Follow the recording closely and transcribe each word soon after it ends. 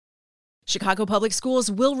Chicago Public Schools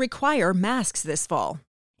will require masks this fall.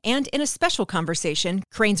 And in a special conversation,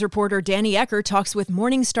 Crain's reporter Danny Ecker talks with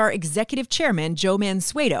Morningstar Executive Chairman Joe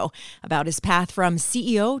Mansueto about his path from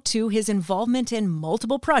CEO to his involvement in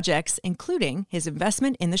multiple projects, including his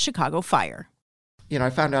investment in the Chicago Fire. I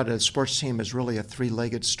found out a sports team is really a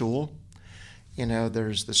three-legged stool.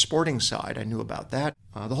 There's the sporting side. I knew about that.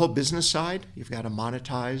 The whole business side, you've got to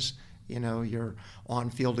monetize, your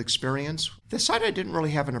on-field experience. The side I didn't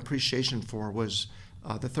really have an appreciation for was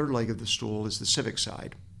the third leg of the stool is the civic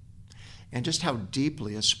side, and just how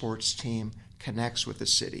deeply a sports team connects with the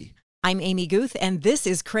city. I'm Amy Guth, and this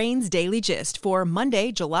is Crain's Daily Gist for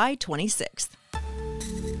Monday, July 26th.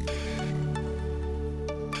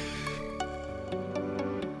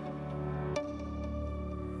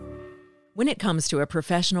 When it comes to a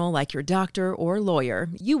professional like your doctor or lawyer,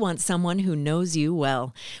 you want someone who knows you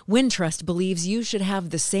well. Wintrust believes you should have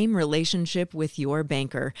the same relationship with your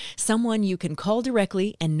banker, someone you can call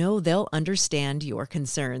directly and know they'll understand your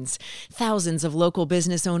concerns. Thousands of local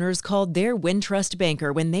business owners called their Wintrust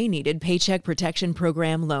banker when they needed Paycheck Protection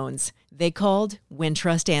Program loans. They called,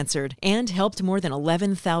 Wintrust answered, and helped more than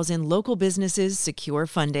 11,000 local businesses secure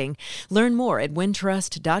funding. Learn more at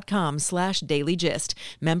wintrust.com/dailygist.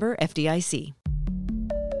 Member FDIC.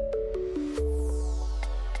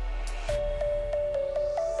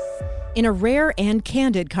 In a rare and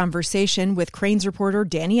candid conversation with Crain's reporter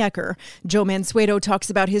Danny Ecker, Joe Mansueto talks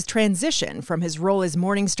about his transition from his role as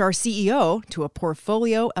Morningstar CEO to a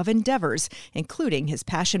portfolio of endeavors, including his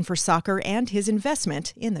passion for soccer and his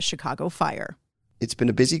investment in the Chicago Fire. It's been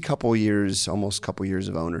a busy couple years, almost couple years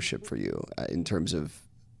of ownership for you in terms of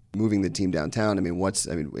moving the team downtown.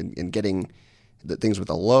 In getting the things with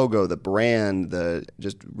the logo, the brand,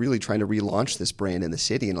 just really trying to relaunch this brand in the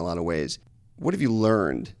city in a lot of ways. What have you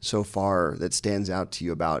learned so far that stands out to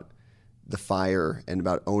you about the Fire and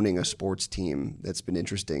about owning a sports team that's been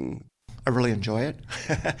interesting? I really enjoy it.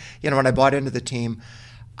 When I bought into the team,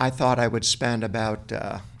 I thought I would spend about,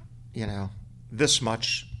 this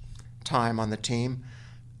much time on the team.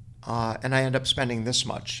 And I end up spending this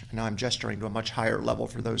much. Now I'm gesturing to a much higher level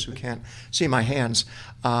for those who can't see my hands.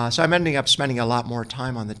 So I'm ending up spending a lot more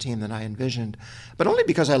time on the team than I envisioned, but only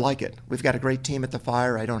because I like it. We've got a great team at the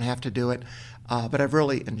Fire. I don't have to do it, but I've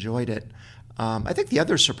really enjoyed it. I think the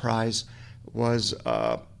other surprise was,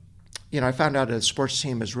 I found out a sports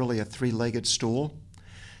team is really a three-legged stool.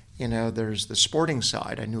 There's the sporting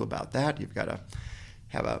side. I knew about that. You've got to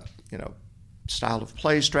have a, style of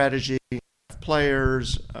play strategy,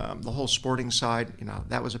 players, the whole sporting side,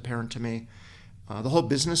 that was apparent to me. The whole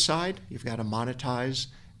business side, you've got to monetize,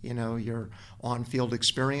 your on-field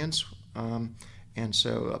experience. And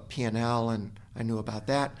so P&L, and I knew about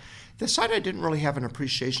that. The side I didn't really have an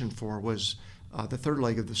appreciation for was the third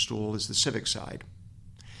leg of the stool is the civic side.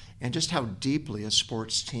 And just how deeply a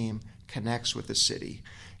sports team connects with the city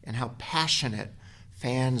and how passionate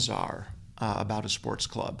fans are about a sports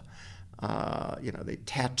club. They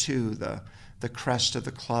tattoo the crest of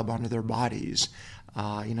the club onto their bodies.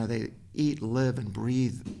 They eat, live, and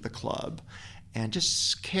breathe the club and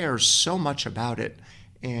just care so much about it.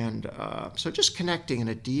 And so just connecting in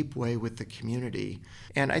a deep way with the community.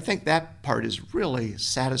 And I think that part is really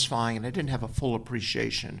satisfying, and I didn't have a full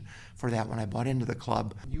appreciation for that when I bought into the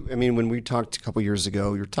club. When we talked a couple years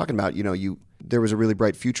ago, you were talking about, there was a really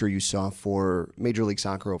bright future you saw for Major League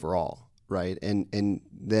Soccer overall, right? And then,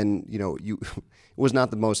 it was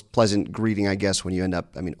not the most pleasant greeting, I guess, when you end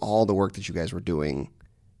up, all the work that you guys were doing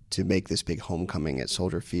to make this big homecoming at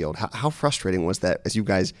Soldier Field. How frustrating was that as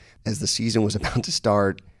the season was about to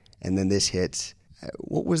start and then this hit?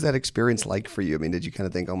 What was that experience like for you? Did you kind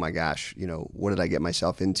of think, oh my gosh, what did I get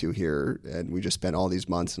myself into here? And we just spent all these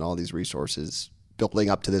months and all these resources building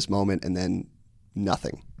up to this moment and then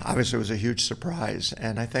nothing. Obviously, it was a huge surprise.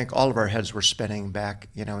 And I think all of our heads were spinning back,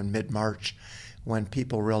 in mid-March when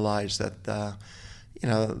people realized that the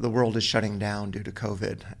world is shutting down due to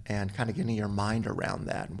COVID, and kind of getting your mind around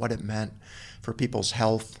that and what it meant for people's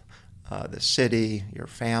health, the city, your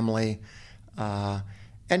family.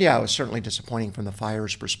 And yeah, it was certainly disappointing from the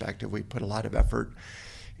Fire's perspective. We put a lot of effort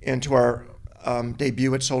into our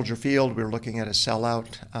debut at Soldier Field. We were looking at a sellout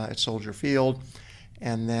at Soldier Field,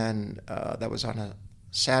 and then that was on a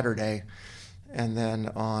Saturday. And then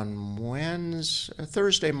on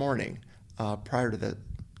Thursday morning, prior to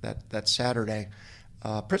that Saturday,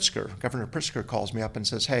 Governor Pritzker calls me up and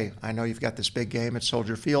says, "Hey, I know you've got this big game at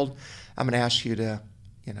Soldier Field. I'm going to ask you to,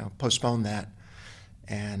 postpone that."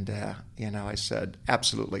 And I said,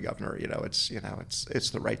 "Absolutely, Governor. It's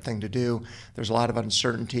the right thing to do. There's a lot of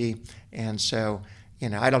uncertainty, and so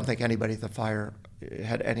I don't think anybody at the Fire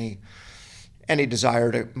had any any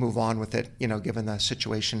desire to move on with it, given the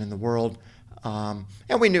situation in the world. And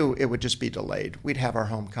we knew it would just be delayed. We'd have our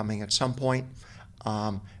homecoming at some point.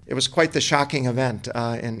 It was quite the shocking event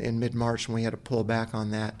in mid-March when we had to pull back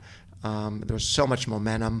on that. There was so much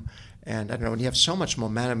momentum. And I don't know, when you have so much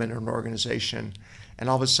momentum in an organization and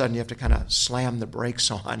all of a sudden you have to kind of slam the brakes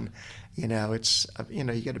on, it's, you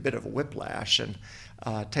get a bit of a whiplash, and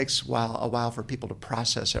it takes a while for people to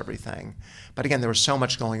process everything. But again, there was so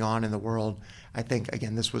much going on in the world. I think,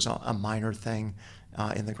 again, this was a minor thing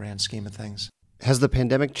in the grand scheme of things. Has the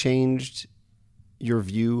pandemic changed your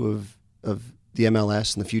view of the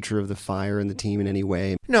MLS and the future of the Fire and the team in any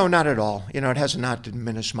way? No, not at all. It has not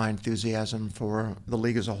diminished my enthusiasm for the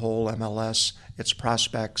league as a whole, MLS, its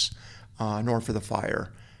prospects, nor for the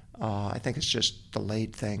Fire. I think it's just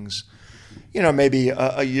delayed things, maybe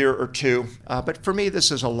a year or two. But for me,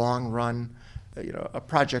 this is a long run, a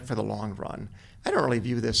project for the long run. I don't really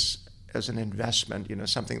view this as an investment,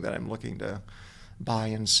 something that I'm looking to buy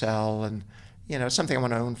and sell, and, it's something I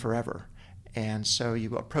want to own forever. And so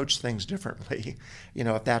you approach things differently,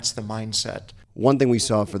 if that's the mindset. One thing we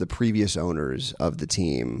saw for the previous owners of the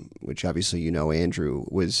team, which obviously Andrew,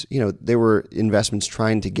 was, there were investments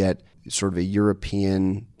trying to get sort of a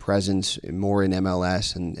European presence more in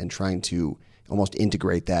MLS and trying to almost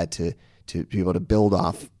integrate that to be able to build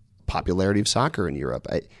off popularity of soccer in Europe.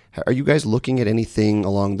 Are you guys looking at anything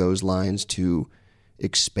along those lines to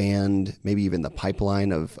expand maybe even the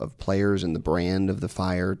pipeline of players and the brand of the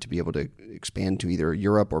Fire to be able to expand to either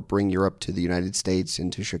Europe or bring Europe to the United States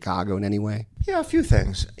and to Chicago in any way? Yeah, a few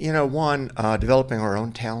things. One, developing our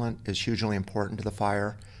own talent is hugely important to the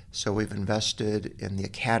Fire. So we've invested in the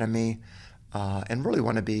academy and really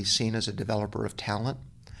want to be seen as a developer of talent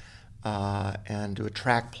and to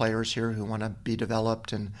attract players here who want to be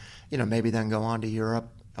developed and, maybe then go on to Europe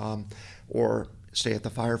or stay at the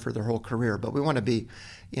Fire for their whole career. But we want to be,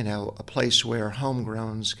 a place where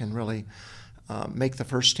homegrowns can really make the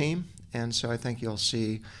first team. And so I think you'll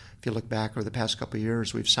see, if you look back over the past couple of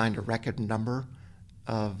years, we've signed a record number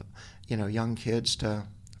of, young kids to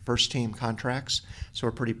first team contracts. So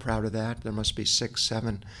we're pretty proud of that. There must be 6,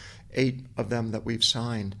 7, 8 of them that we've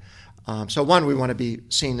signed. So one, we want to be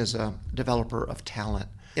seen as a developer of talent.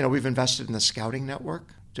 We've invested in the scouting network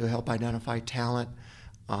to help identify talent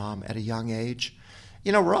at a young age.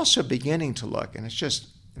 We're also beginning to look, and it's just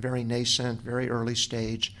very nascent, very early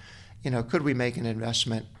stage, could we make an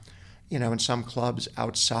investment, in some clubs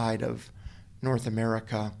outside of North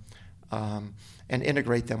America and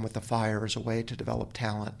integrate them with the Fire as a way to develop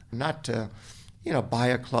talent, not to, buy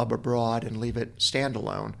a club abroad and leave it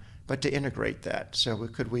standalone, but to integrate that. So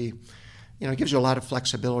could we, it gives you a lot of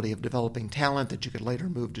flexibility of developing talent that you could later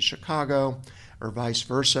move to Chicago or vice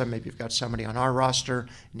versa. Maybe you've got somebody on our roster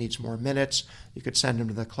who needs more minutes. You could send them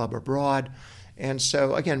to the club abroad. And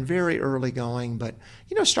so, again, very early going, but,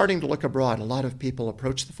 starting to look abroad. A lot of people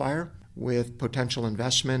approach the Fire with potential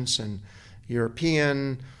investments in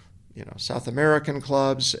European, South American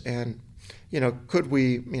clubs. And, could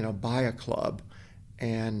we, buy a club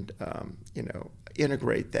and,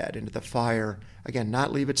 integrate that into the Fire? Again,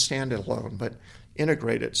 not leave it standalone, but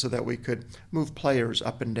integrate it so that we could move players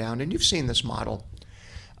up and down. And you've seen this model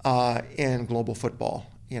in global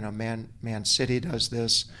football. Man City does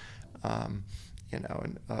this, and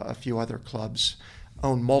a few other clubs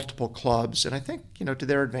own multiple clubs. And I think, to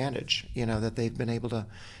their advantage, that they've been able to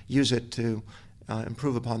use it to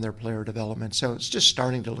improve upon their player development. So it's just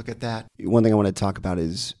starting to look at that. One thing I want to talk about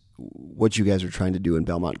is what you guys are trying to do in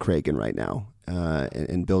Belmont-Cragen right now,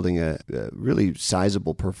 and building a really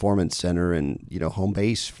sizable performance center and, home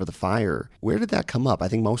base for the Fire. Where did that come up? I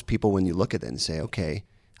think most people, when you look at it and say, okay,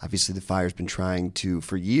 obviously the Fire's been trying to,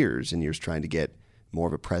 for years and years, trying to get more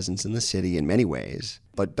of a presence in the city in many ways.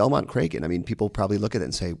 But Belmont-Cragen, people probably look at it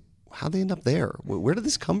and say, how'd they end up there? Where did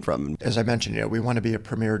this come from? As I mentioned, we want to be a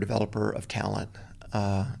premier developer of talent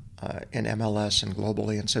in MLS and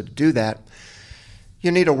globally. And so to do that,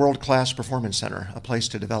 you need a world-class performance center, a place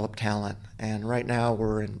to develop talent. And right now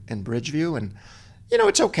we're in Bridgeview, and,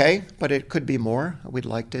 it's okay, but it could be more. We'd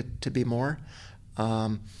like it to be more.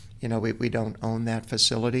 We don't own that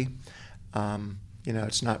facility.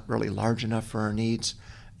 It's not really large enough for our needs.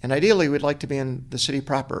 And ideally, we'd like to be in the city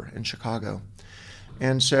proper in Chicago.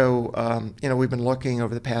 And so, we've been looking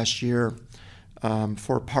over the past year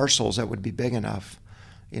for parcels that would be big enough,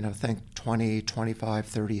 think 20, 25,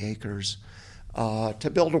 30 acres, to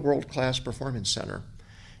build a world-class performance center.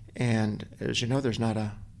 And as you know, there's not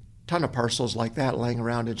a ton of parcels like that laying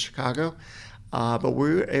around in Chicago, but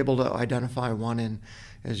we were able to identify one in,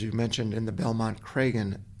 as you mentioned, in the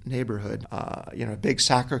Belmont-Cragen neighborhood. A big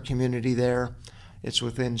soccer community there, It's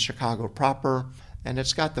within Chicago proper, and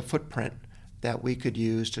it's got the footprint that we could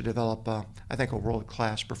use to develop, I think, a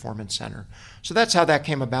world-class performance center. So that's how that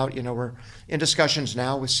came about. We're in discussions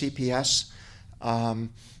now with CPS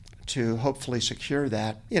to hopefully secure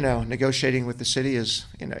that. Negotiating with the city is,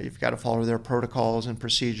 you've got to follow their protocols and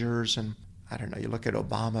procedures. And I don't know, you look at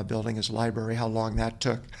Obama building his library, how long that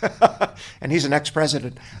took. And he's an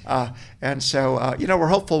ex-president. And so, we're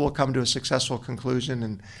hopeful we'll come to a successful conclusion.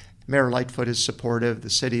 And Mayor Lightfoot is supportive.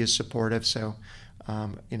 The city is supportive. So,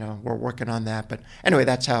 we're working on that. But anyway,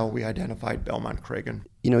 that's how we identified Belmont Cragin.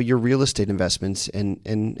 Your real estate investments, and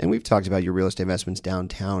we've talked about your real estate investments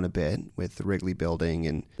downtown a bit with the Wrigley Building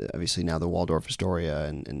and obviously now the Waldorf Astoria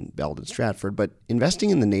and Belden Stratford. But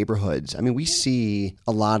investing in the neighborhoods, we see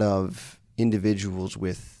a lot of individuals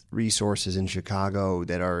with resources in Chicago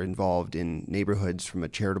that are involved in neighborhoods from a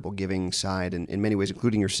charitable giving side, and in many ways,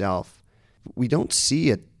 including yourself. We don't see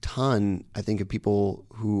a ton, I think, of people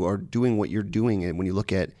who are doing what you're doing. And when you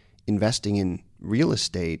look at investing in real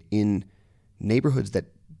estate in neighborhoods that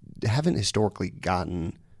haven't historically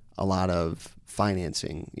gotten a lot of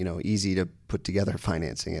financing, easy to put together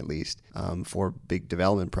financing at least for big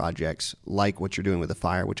development projects like what you're doing with the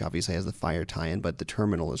Fire, which obviously has the Fire tie-in, but the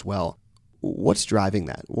terminal as well. What's driving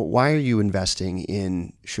that? Why are you investing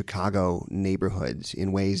in Chicago neighborhoods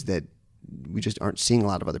in ways that we just aren't seeing a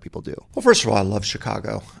lot of other people do? Well, first of all, I love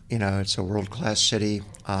Chicago. It's a world-class city.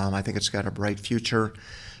 I think it's got a bright future,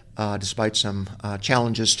 despite some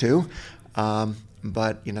challenges too.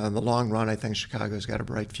 But, in the long run, I think Chicago's got a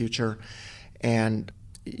bright future. And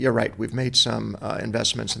you're right, we've made some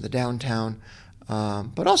investments in the downtown.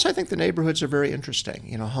 But also I think the neighborhoods are very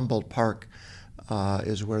interesting. Humboldt Park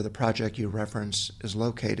is where the project you reference is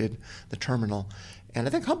located, the terminal. And I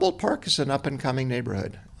think Humboldt Park is an up-and-coming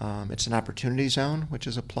neighborhood. It's an opportunity zone, which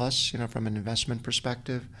is a plus, from an investment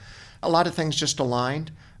perspective. A lot of things just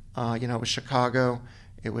aligned. With Chicago,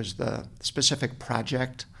 it was the specific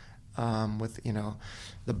project with,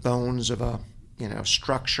 the bones of a,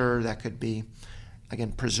 structure that could be,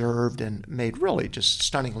 again, preserved and made really just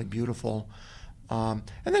stunningly beautiful. And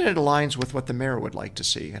then it aligns with what the mayor would like to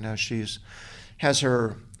see. She's has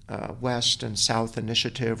her West and South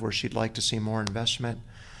initiative where she'd like to see more investment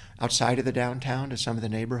outside of the downtown to some of the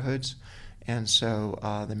neighborhoods. And so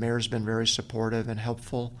the mayor's been very supportive and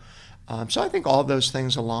helpful. So I think all of those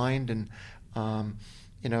things aligned, and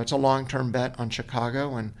it's a long-term bet on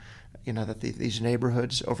Chicago, and that these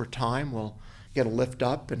neighborhoods over time will get a lift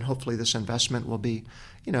up, and hopefully this investment will be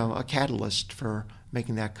a catalyst for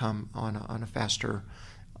making that come on a faster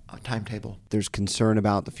timetable. There's concern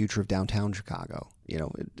about the future of downtown Chicago,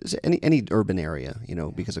 any urban area,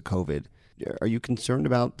 because of COVID. Are you concerned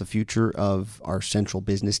about the future of our central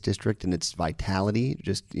business district and its vitality?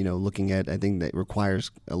 Just, looking at, I think that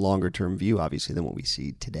requires a longer term view, obviously, than what we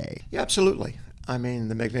see today. Yeah, absolutely. The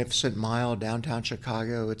Magnificent Mile, downtown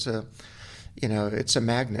Chicago, it's a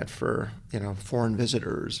magnet for, foreign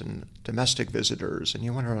visitors and domestic visitors. And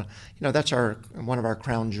you want to, that's one of our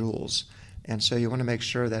crown jewels. And so you want to make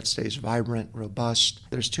sure that stays vibrant, robust.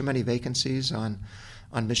 There's too many vacancies on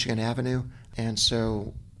Michigan Avenue. And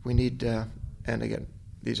so we need, and again,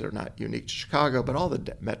 these are not unique to Chicago, but all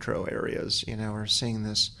the metro areas, are seeing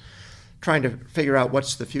this, trying to figure out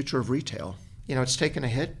what's the future of retail. It's taken a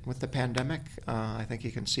hit with the pandemic. I think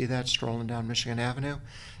you can see that strolling down Michigan Avenue.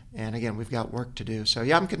 And again, we've got work to do. So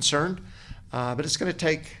yeah, I'm concerned, but it's going to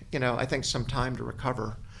take, I think some time to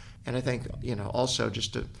recover. And I think, also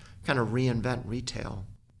just to kind of reinvent retail.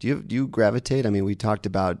 Do you gravitate? We talked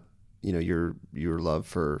about, your love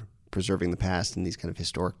for preserving the past and these kind of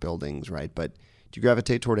historic buildings, right? But do you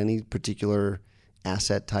gravitate toward any particular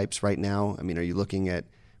asset types right now? Are you looking at,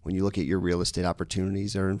 when you look at your real estate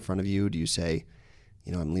opportunities that are in front of you, do you say,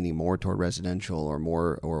 I'm leaning more toward residential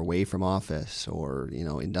or away from office or,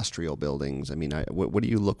 industrial buildings? What do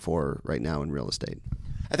you look for right now in real estate?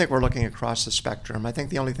 I think we're looking across the spectrum. I think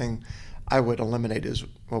the only thing I would eliminate is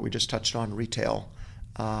what we just touched on, retail.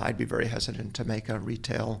 I'd be very hesitant to make a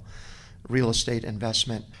retail real estate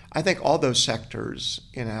investment. I think all those sectors,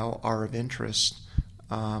 are of interest.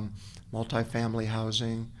 Multifamily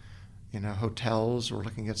housing, hotels. We're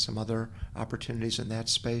looking at some other opportunities in that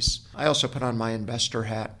space. I also put on my investor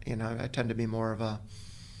hat. I tend to be more of a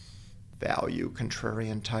value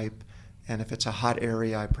contrarian type. And if it's a hot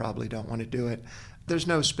area, I probably don't want to do it. There's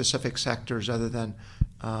no specific sectors other than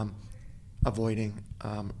avoiding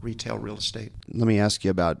retail real estate. Let me ask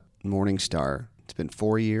you about Morningstar. It's been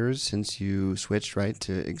 4 years since you switched, right,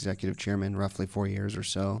 to executive chairman, roughly 4 years or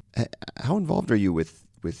so. How involved are you with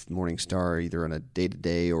with Morningstar, either on a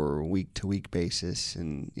day-to-day or week-to-week basis.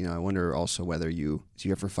 And, I wonder also whether do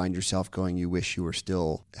you ever find yourself going, you wish you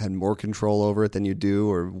had more control over it than you do,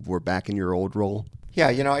 or were back in your old role? Yeah,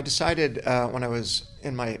 I decided when I was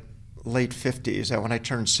in my late 50s that when I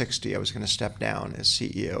turned 60, I was going to step down as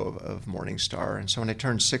CEO of Morningstar. And so when I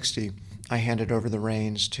turned 60, I handed over the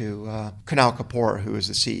reins to Kunal Kapoor, who is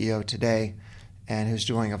the CEO today, and who's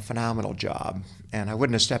doing a phenomenal job. And I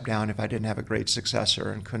wouldn't have stepped down if I didn't have a great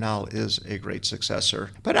successor, and Kunal is a great successor.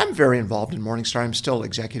 But I'm very involved in Morningstar. I'm still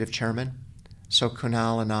executive chairman. So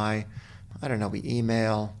Kunal and I we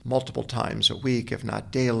email multiple times a week, if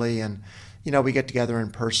not daily, and, we get together in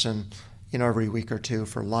person, every week or two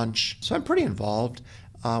for lunch. So I'm pretty involved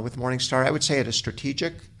with Morningstar. I would say at a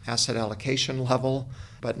strategic asset allocation level,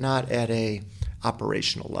 but not at a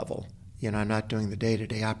operational level. I'm not doing the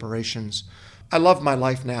day-to-day operations. I love my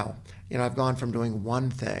life now. I've gone from doing one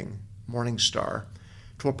thing, Morningstar,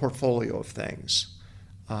 to a portfolio of things.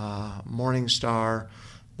 Morningstar,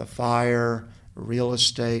 the fire, real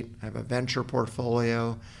estate. I have a venture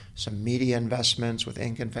portfolio, some media investments with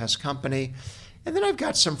Inc. and Fast Company. And then I've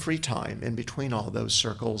got some free time in between all those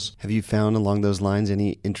circles. Have you found along those lines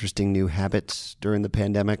any interesting new habits during the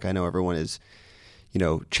pandemic? I know everyone has,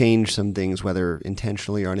 changed some things, whether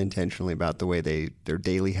intentionally or unintentionally, about the way their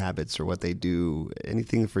daily habits or what they do.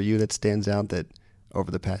 Anything for you that stands out that over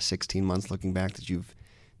the past 16 months, looking back, that you've,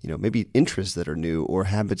 maybe interests that are new or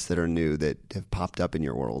habits that are new that have popped up in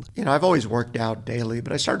your world? I've always worked out daily,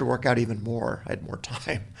 but I started to work out even more. I had more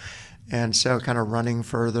time. And so kind of running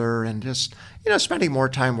further and just, spending more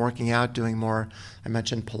time working out, doing more, I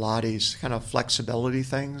mentioned Pilates, kind of flexibility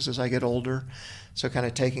things as I get older. So kind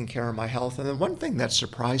of taking care of my health. And then one thing that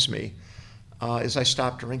surprised me is I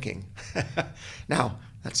stopped drinking. Now,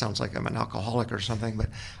 that sounds like I'm an alcoholic or something, but,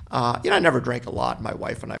 I never drank a lot. My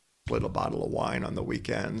wife and I split a bottle of wine on the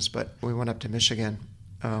weekends, but we went up to Michigan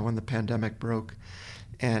when the pandemic broke.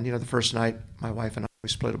 And, the first night, my wife and I, we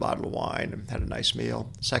split a bottle of wine and had a nice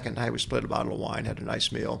meal. Second night, we split a bottle of wine, had a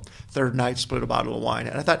nice meal. Third night, split a bottle of wine.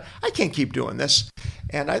 And I thought, I can't keep doing this.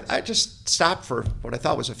 And I just stopped for what I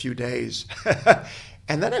thought was a few days.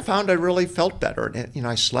 And then I found I really felt better. And,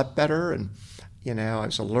 I slept better, and, I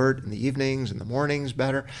was alert in the evenings and the mornings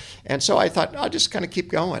better. And so I thought, I'll just kind of keep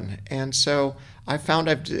going. And so I found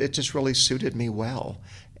it just really suited me well.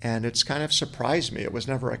 And it's kind of surprised me. It was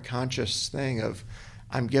never a conscious thing of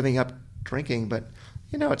I'm giving up drinking, but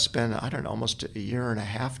it's been, almost a year and a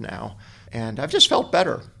half now, and I've just felt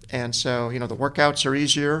better. And so, the workouts are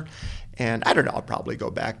easier, and I'll probably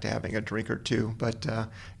go back to having a drink or two, but,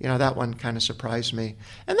 that one kind of surprised me.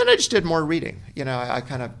 And then I just did more reading. I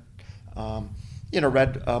kind of,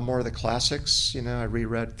 read more of the classics. I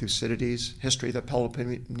reread Thucydides, History of the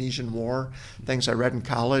Peloponnesian War, things I read in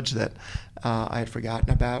college that I had forgotten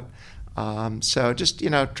about. So just,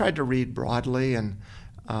 tried to read broadly and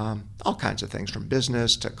all kinds of things from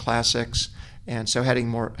business to classics. And so having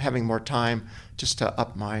more time just to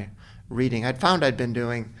up my reading. I'd found I'd been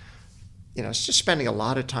doing, just spending a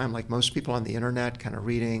lot of time, like most people on the internet, kind of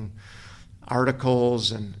reading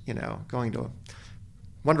articles and, going to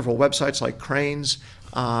wonderful websites like Crain's.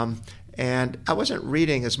 And I wasn't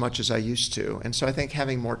reading as much as I used to. And so I think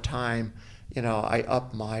having more time, I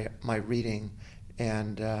upped my reading,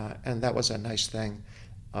 and that was a nice thing.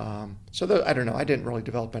 So I don't know. I didn't really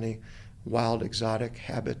develop any wild, exotic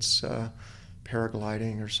habits,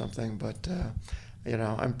 paragliding or something. But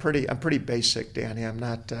I'm pretty basic, Danny. I'm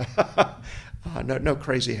not no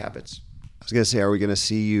crazy habits. I was going to say, are we going to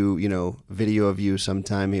see you, video of you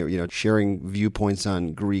sometime here, sharing viewpoints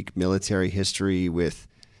on Greek military history with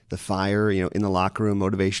the fire, in the locker room,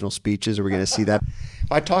 motivational speeches? Are we going to see that?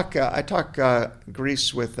 I talk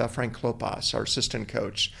Greece with Frank Klopas, our assistant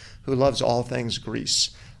coach, who loves all things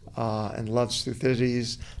Greece and loves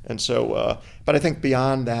Thucydides. And so, but I think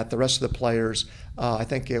beyond that, the rest of the players, I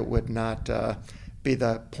think it would not be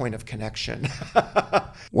the point of connection.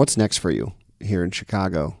 What's next for you here in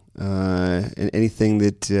Chicago? Anything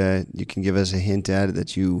that you can give us a hint at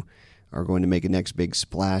that you are going to make a next big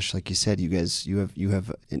splash? Like you said, you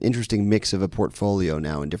have an interesting mix of a portfolio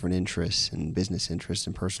now, and different interests and business interests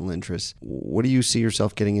and personal interests. What do you see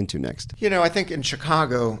yourself getting into next? I think in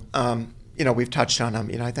Chicago, we've touched on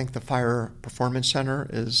them. I think the Fire Performance Center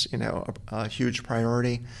is, a huge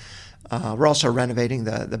priority. We're also renovating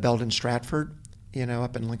the Belden Stratford,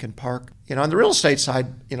 up in Lincoln Park. On the real estate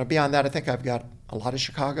side, beyond that, I think I've got a lot of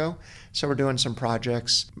Chicago. So we're doing some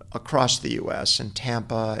projects across the U.S. in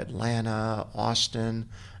Tampa, Atlanta, Austin,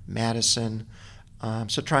 Madison.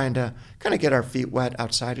 So trying to kind of get our feet wet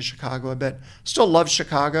outside of Chicago a bit. Still love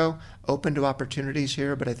Chicago, open to opportunities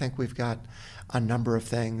here, but I think we've got a number of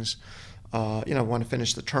things. Want to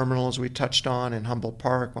finish the terminals we touched on in Humboldt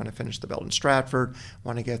Park, want to finish the Belton Stratford,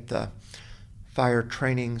 want to get the fire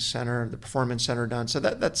training center, the performance center done. So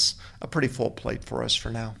that's a pretty full plate for us for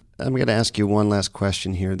now. I'm going to ask you one last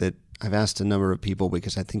question here that I've asked a number of people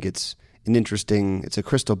because I think it's it's a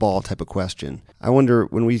crystal ball type of question. I wonder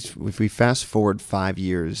if we fast forward 5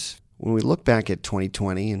 years, when we look back at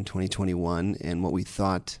 2020 and 2021 and what we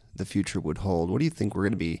thought the future would hold, what do you think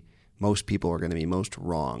most people are going to be most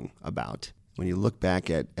wrong about? When you look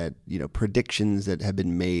back at predictions that have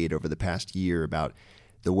been made over the past year about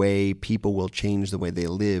the way people will change the way they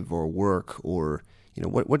live or work, or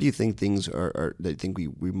what do you think things are that you think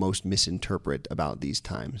we most misinterpret about these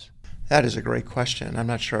times? That is a great question. I'm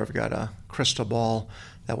not sure I've got a crystal ball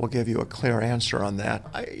that will give you a clear answer on that.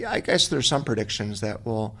 I guess there's some predictions that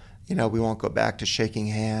we won't go back to shaking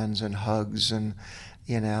hands and hugs, and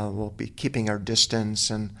we'll be keeping our distance,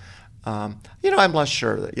 and I'm less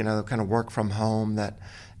sure that kind of work from home, that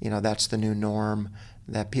that's the new norm,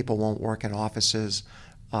 that people won't work in offices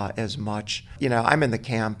as much. I'm in the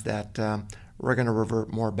camp that we're going to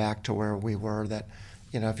revert more back to where we were, that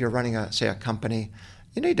if you're running a company,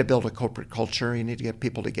 you need to build a corporate culture. You need to get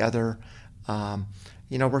people together.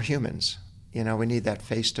 We're humans. We need that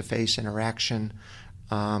face-to-face interaction,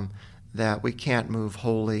 that we can't move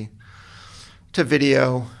wholly to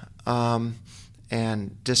video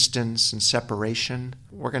and distance and separation.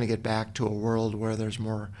 We're going to get back to a world where there's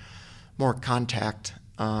more contact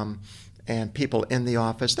and people in the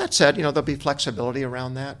office. That said, there'll be flexibility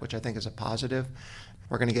around that, which I think is a positive.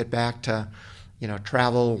 We're going to get back to,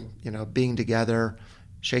 travel, being together,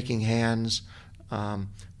 shaking hands,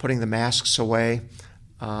 putting the masks away,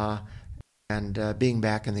 and being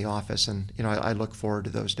back in the office. And, I look forward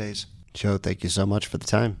to those days. Joe, thank you so much for the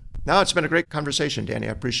time. No, it's been a great conversation, Danny.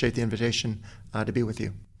 I appreciate the invitation to be with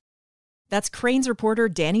you. That's Crain's reporter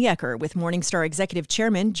Danny Ecker with Morningstar Executive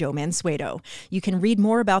Chairman Joe Mansueto. You can read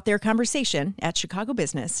more about their conversation at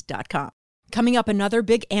chicagobusiness.com. Coming up, another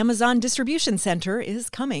big Amazon distribution center is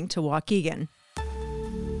coming to Waukegan.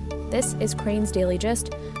 This is Crain's Daily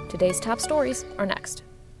Gist. Today's top stories are next.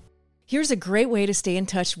 Here's a great way to stay in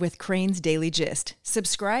touch with Crain's Daily Gist.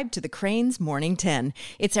 Subscribe to the Crain's Morning 10.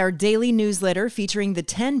 It's our daily newsletter featuring the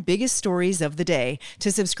 10 biggest stories of the day.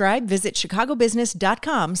 To subscribe, visit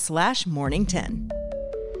chicagobusiness.com/morning10.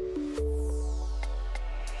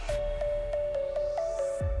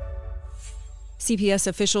 CPS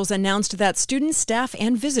officials announced that students, staff,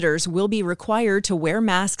 and visitors will be required to wear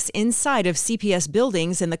masks inside of CPS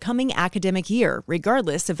buildings in the coming academic year,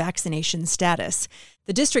 regardless of vaccination status.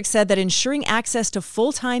 The district said that ensuring access to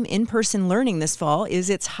full-time in-person learning this fall is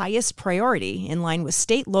its highest priority, in line with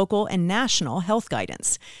state, local, and national health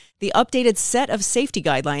guidance. The updated set of safety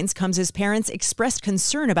guidelines comes as parents expressed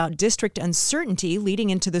concern about district uncertainty leading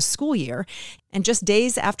into the school year, and just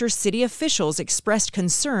days after city officials expressed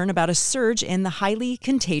concern about a surge in the highly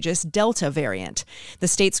contagious Delta variant. The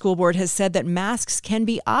state school board has said that masks can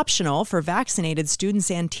be optional for vaccinated students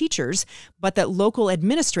and teachers, but that local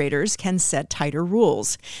administrators can set tighter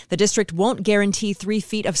rules. The district won't guarantee 3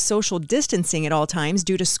 feet of social distancing at all times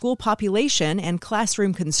due to school population and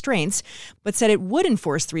classroom constraints, but said it would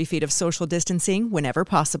enforce 3 feet of social distancing whenever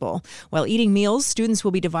possible. While eating meals, students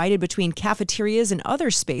will be divided between cafeterias and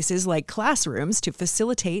other spaces like classrooms to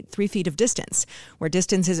facilitate 3 feet of distance. Where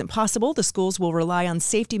distance isn't possible, the schools will rely on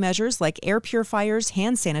safety measures like air purifiers,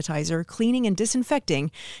 hand sanitizer, cleaning and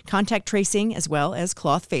disinfecting, contact tracing, as well as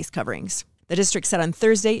cloth face coverings. The district said on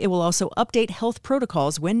Thursday it will also update health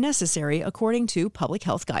protocols when necessary according to public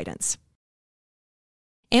health guidance.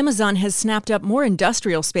 Amazon has snapped up more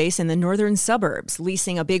industrial space in the northern suburbs,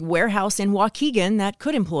 leasing a big warehouse in Waukegan that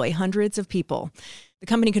could employ hundreds of people. The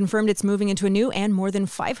company confirmed it's moving into a new and more than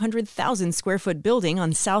 500,000 square foot building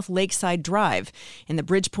on South Lakeside Drive in the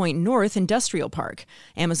Bridgepoint North Industrial Park.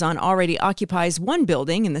 Amazon already occupies one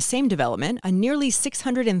building in the same development, a nearly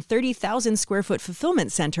 630,000 square foot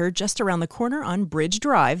fulfillment center just around the corner on Bridge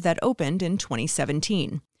Drive that opened in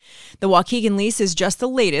 2017. The Waukegan lease is just the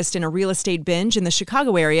latest in a real estate binge in the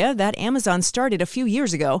Chicago area that Amazon started a few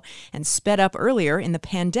years ago and sped up earlier in the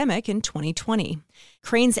pandemic in 2020.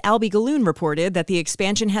 Crain's Albie Galoon reported that the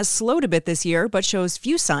expansion has slowed a bit this year, but shows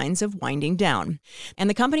few signs of winding down. And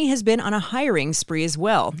the company has been on a hiring spree as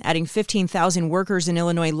well, adding 15,000 workers in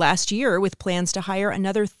Illinois last year with plans to hire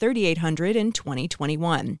another 3,800 in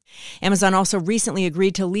 2021. Amazon also recently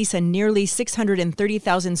agreed to lease a nearly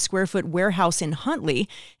 630,000 square foot warehouse in Huntley,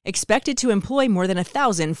 expected to employ more than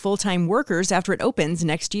 1,000 full-time workers after it opens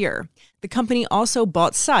next year. The company also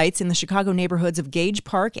bought sites in the Chicago neighborhoods of Gage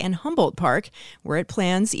Park and Humboldt Park, where it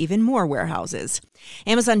plans even more warehouses.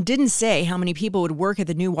 Amazon didn't say how many people would work at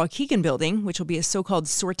the new Waukegan building, which will be a so-called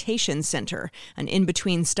sortation center, an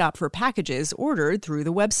in-between stop for packages ordered through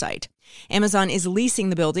the website. Amazon is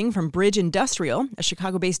leasing the building from Bridge Industrial, a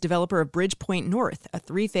Chicago-based developer of Bridgepoint North, a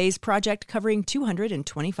 3-phase project covering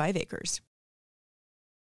 225 acres.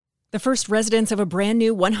 The first residents of a brand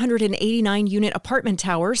new 189-unit apartment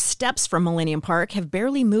tower steps from Millennium Park have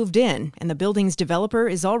barely moved in, and the building's developer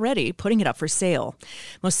is already putting it up for sale.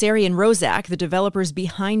 Mosseri and Rozak, the developers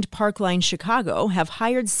behind Parkline Chicago, have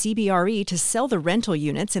hired CBRE to sell the rental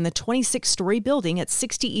units in the 26-story building at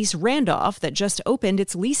 60 East Randolph that just opened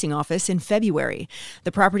its leasing office in February.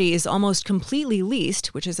 The property is almost completely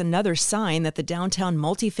leased, which is another sign that the downtown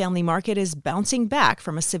multifamily market is bouncing back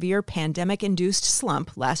from a severe pandemic-induced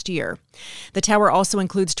slump last year. The tower also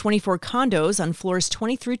includes 24 condos on floors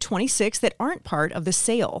 20 through 26 that aren't part of the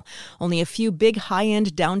sale. Only a few big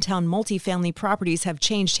high-end downtown multifamily properties have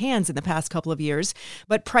changed hands in the past couple of years,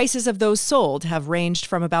 but prices of those sold have ranged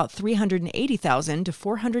from about $380,000 to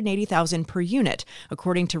 $480,000 per unit,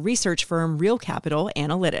 according to research firm Real Capital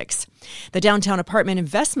Analytics. The downtown apartment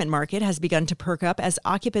investment market has begun to perk up as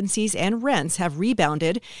occupancies and rents have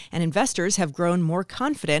rebounded, and investors have grown more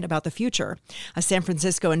confident about the future. A San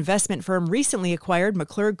Francisco investment firm recently acquired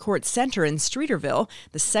McClurg Court Center in Streeterville,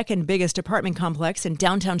 the second biggest apartment complex in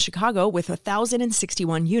downtown Chicago with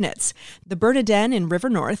 1,061 units. The Bernardin in River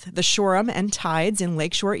North, the Shoreham and Tides in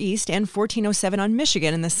Lakeshore East, and 1407 on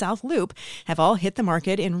Michigan in the South Loop have all hit the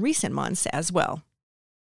market in recent months as well.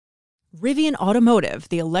 Rivian Automotive,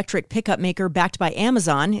 the electric pickup maker backed by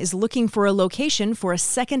Amazon, is looking for a location for a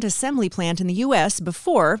second assembly plant in the U.S.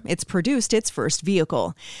 before it's produced its first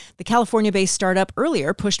vehicle. The California-based startup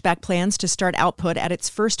earlier pushed back plans to start output at its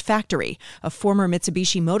first factory, a former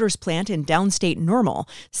Mitsubishi Motors plant in downstate Normal,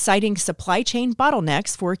 citing supply chain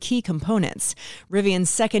bottlenecks for key components. Rivian's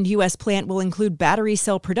second U.S. plant will include battery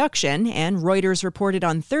cell production, and Reuters reported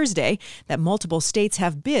on Thursday that multiple states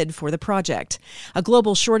have bid for the project. A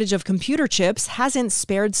global shortage of computer chips hasn't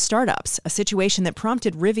spared startups, a situation that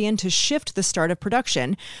prompted Rivian to shift the start of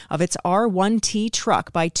production of its R1T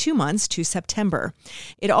truck by 2 months to September.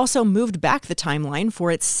 It also moved back the timeline for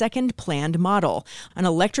its second planned model, an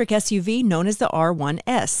electric SUV known as the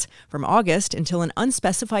R1S, from August until an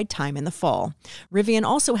unspecified time in the fall. Rivian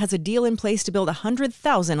also has a deal in place to build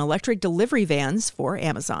 100,000 electric delivery vans for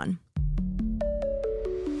Amazon.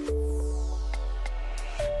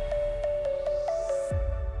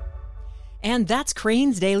 And that's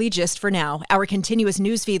Crane's Daily Gist for now. Our continuous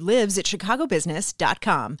newsfeed lives at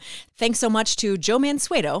chicagobusiness.com. Thanks so much to Joe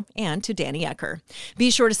Mansueto and to Danny Ecker. Be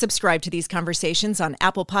sure to subscribe to these conversations on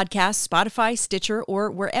Apple Podcasts, Spotify, Stitcher, or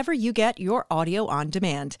wherever you get your audio on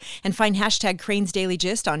demand. And find hashtag Crane's Daily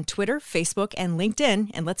Gist on Twitter, Facebook, and LinkedIn.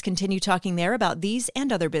 And let's continue talking there about these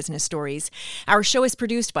and other business stories. Our show is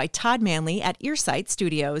produced by Todd Manley at Earsight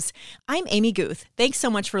Studios. I'm Amy Guth. Thanks so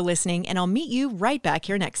much for listening, and I'll meet you right back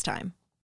here next time.